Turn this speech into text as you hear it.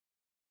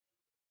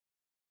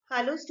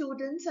Hello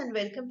students and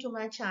welcome to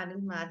my channel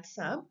Maths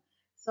Hub.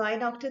 So I,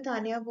 Dr.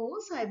 Tanya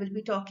Bose, I will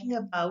be talking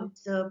about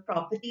the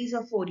properties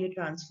of Fourier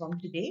transform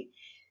today.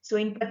 So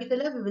in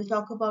particular, we will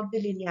talk about the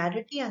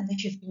linearity and the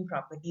shifting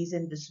properties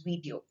in this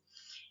video.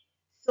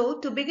 So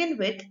to begin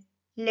with,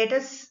 let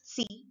us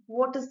see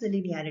what is the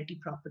linearity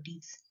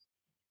properties.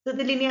 So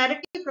the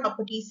linearity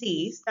property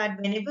says that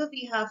whenever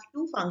we have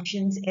two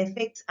functions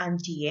fx and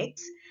gx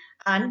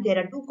and there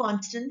are two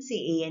constants say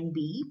a and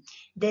b,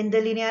 then the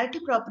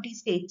linearity property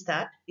states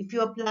that if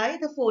you apply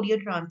the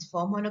Fourier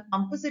transform on a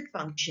composite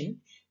function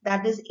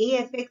that is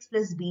afx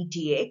plus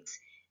bgx,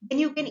 then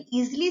you can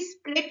easily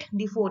split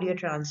the Fourier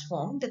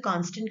transform. The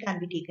constant can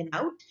be taken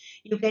out.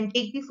 You can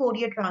take the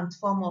Fourier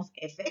transform of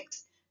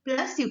fx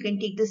plus you can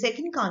take the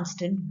second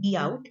constant b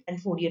out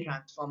and Fourier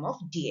transform of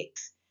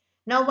gx.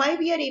 Now, why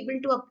we are able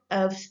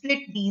to split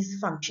these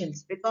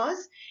functions?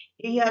 Because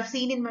you have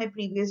seen in my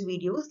previous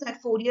videos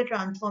that Fourier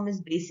transform is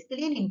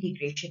basically an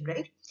integration,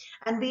 right?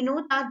 And we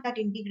know that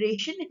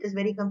integration, it is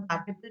very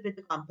compatible with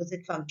the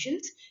composite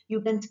functions.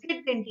 You can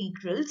split the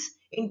integrals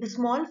into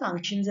small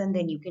functions and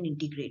then you can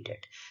integrate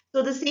it.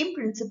 So the same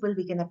principle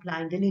we can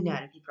apply in the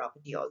linearity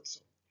property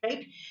also.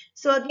 Right.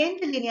 So again,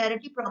 the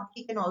linearity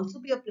property can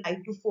also be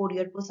applied to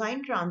Fourier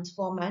cosine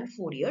transform and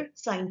Fourier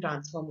sine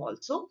transform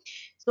also.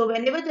 So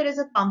whenever there is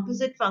a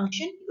composite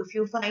function, if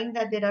you find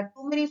that there are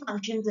too many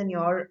functions in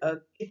your,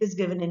 it is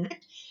given in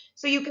it,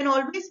 so you can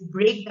always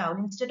break down,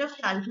 instead of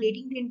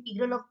calculating the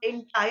integral of the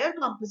entire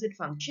composite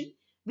function,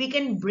 we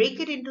can break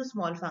it into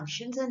small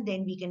functions and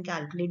then we can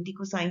calculate the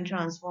cosine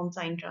transform,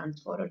 sine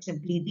transform, or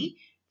simply the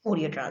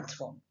Fourier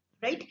transform,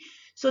 right?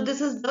 So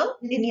this is the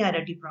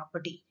linearity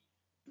property.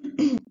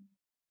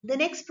 The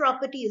next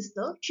property is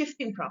the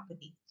shifting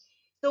property.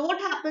 So what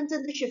happens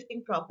in the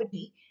shifting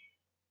property?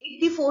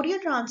 If the Fourier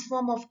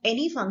transform of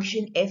any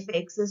function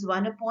fx is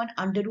 1 upon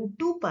under root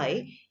 2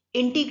 pi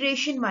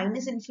integration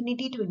minus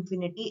infinity to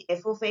infinity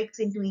f of x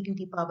into e to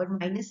the power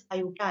minus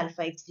iota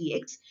alpha x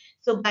dx.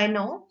 So by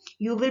now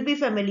you will be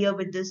familiar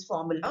with this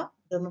formula,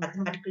 the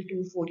mathematical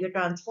tool Fourier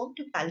transform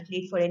to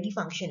calculate for any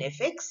function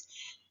fx.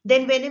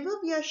 Then whenever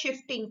we are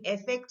shifting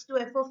fx to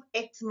f of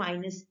x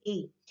minus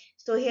a,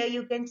 so here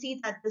you can see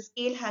that the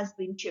scale has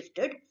been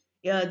shifted.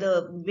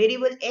 The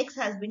variable x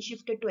has been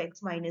shifted to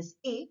x minus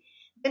a.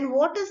 Then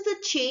what is the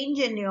change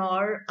in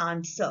your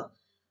answer?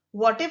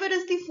 Whatever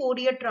is the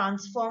Fourier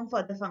transform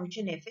for the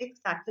function fx,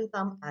 that will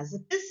come as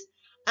it is.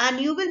 And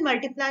you will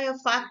multiply a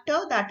factor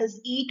that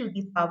is e to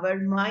the power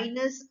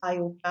minus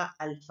iota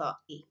alpha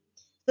a.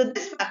 So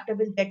this factor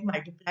will get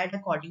multiplied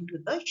according to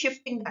the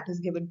shifting that is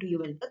given to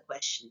you in the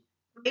question.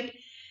 Right?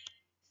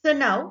 So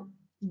now,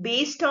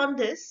 based on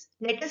this,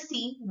 let us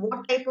see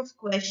what type of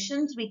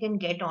questions we can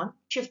get on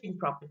shifting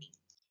property.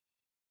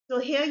 So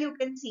here you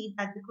can see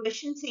that the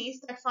question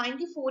says that find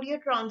the Fourier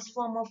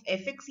transform of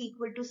fx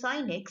equal to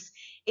sine x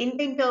in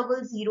the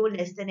interval 0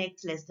 less than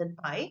x less than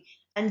pi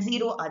and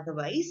 0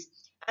 otherwise.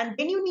 And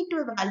then you need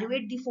to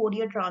evaluate the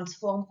Fourier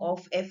transform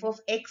of f of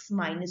x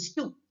minus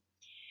 2.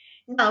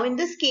 Now in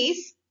this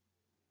case,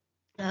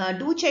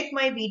 do check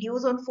my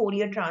videos on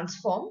Fourier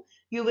transform.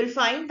 You will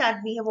find that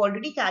we have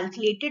already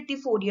calculated the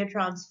Fourier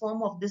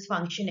transform of this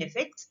function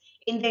fx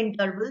in the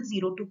interval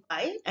 0 to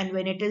pi and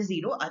when it is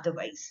 0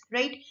 otherwise,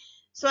 right?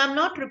 So I'm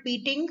not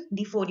repeating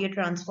the Fourier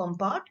transform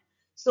part.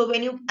 So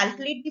when you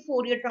calculate the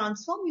Fourier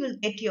transform, you will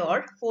get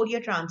your Fourier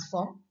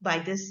transform by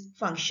this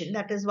function,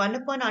 that is 1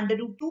 upon under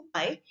root 2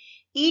 pi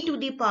e to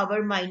the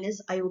power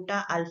minus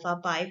iota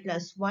alpha pi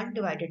plus 1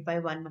 divided by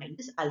 1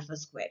 minus alpha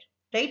square,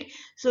 right?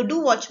 So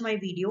do watch my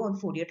video on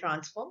Fourier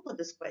transform for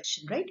this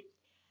question, right?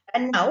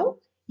 And now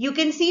you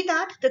can see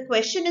that the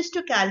question is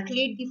to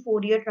calculate the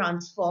Fourier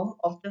transform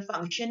of the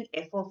function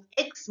f of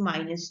x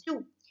minus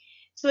 2.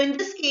 So in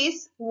this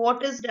case,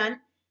 what is done?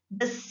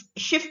 This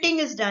shifting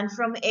is done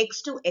from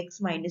x to x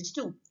minus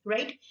 2,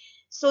 right?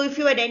 So if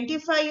you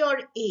identify your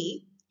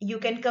a, you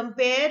can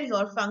compare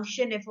your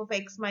function f of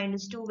x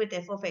minus 2 with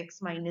f of x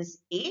minus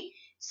a.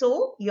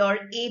 So your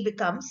a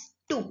becomes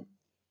 2.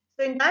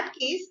 So in that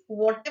case,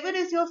 whatever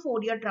is your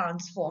Fourier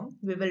transform,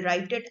 we will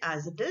write it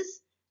as it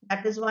is.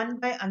 That is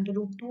 1 by under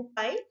root 2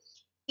 pi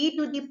e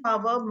to the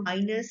power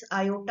minus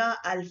iota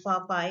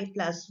alpha pi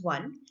plus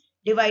 1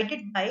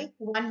 divided by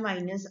 1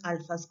 minus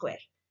alpha square.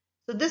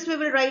 So this we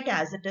will write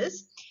as it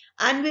is.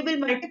 And we will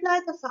multiply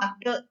the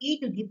factor e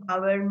to the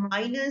power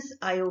minus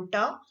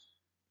iota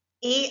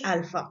a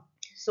alpha.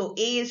 So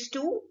a is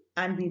 2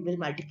 and we will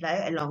multiply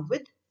along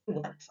with 2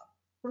 alpha.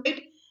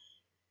 Right?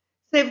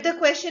 So if the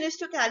question is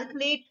to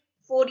calculate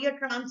Fourier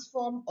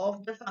transform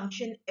of the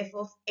function f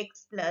of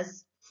x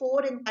plus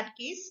 4 in that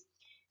case,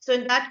 so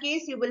in that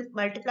case you will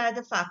multiply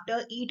the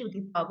factor e to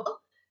the power.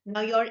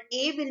 Now your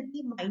a will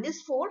be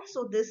minus 4,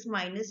 so this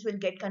minus will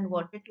get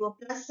converted to a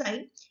plus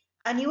sign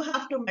and you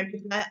have to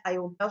multiply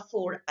iota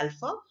 4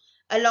 alpha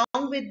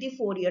along with the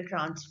Fourier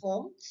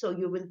transform. So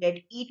you will get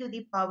e to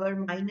the power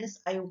minus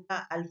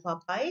iota alpha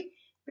pi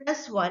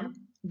plus 1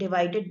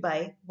 divided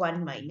by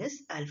 1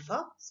 minus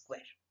alpha square.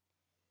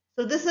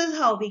 So this is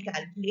how we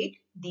calculate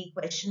the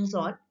questions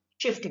on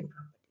shifting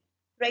property,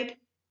 right?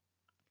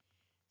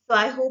 So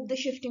I hope the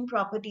shifting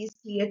property is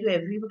clear to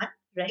everyone,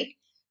 right?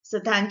 So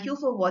thank you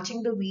for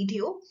watching the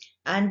video,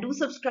 and do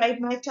subscribe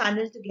my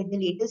channel to get the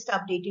latest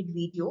updated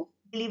video.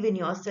 Believe in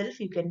yourself,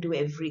 you can do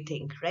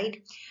everything,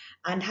 right?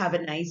 And have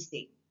a nice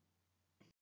day.